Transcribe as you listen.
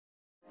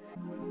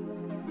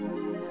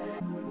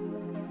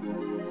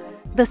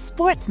The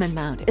Sportsman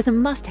Mount is a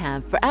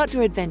must-have for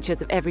outdoor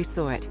adventures of every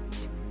sort.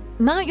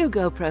 Mount your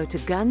GoPro to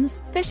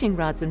guns, fishing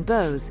rods, and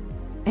bows,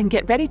 and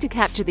get ready to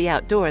capture the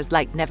outdoors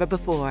like never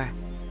before.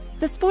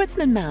 The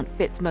Sportsman Mount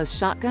fits most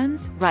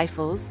shotguns,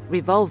 rifles,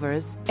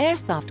 revolvers,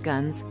 airsoft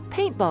guns,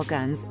 paintball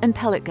guns, and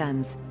pellet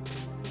guns.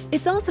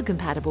 It's also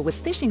compatible with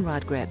fishing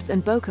rod grips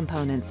and bow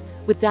components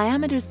with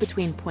diameters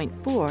between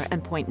 0.4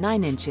 and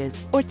 0.9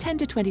 inches or 10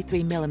 to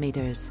 23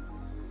 millimeters.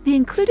 The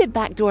included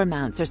backdoor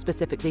mounts are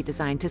specifically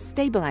designed to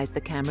stabilize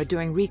the camera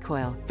during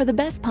recoil for the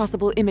best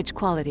possible image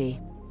quality.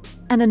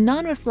 And a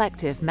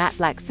non-reflective matte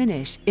black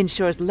finish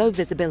ensures low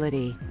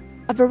visibility.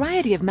 A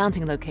variety of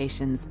mounting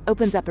locations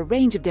opens up a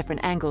range of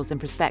different angles and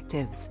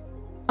perspectives.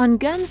 On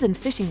guns and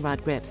fishing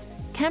rod grips,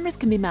 cameras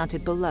can be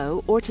mounted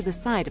below or to the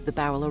side of the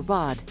barrel or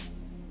rod.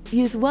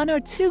 Use 1 or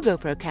 2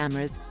 GoPro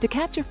cameras to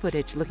capture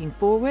footage looking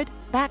forward,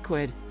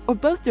 backward, or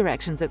both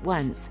directions at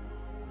once.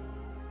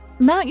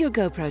 Mount your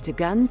GoPro to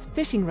guns,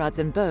 fishing rods,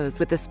 and bows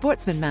with the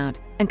Sportsman Mount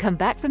and come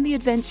back from the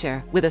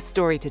adventure with a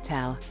story to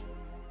tell.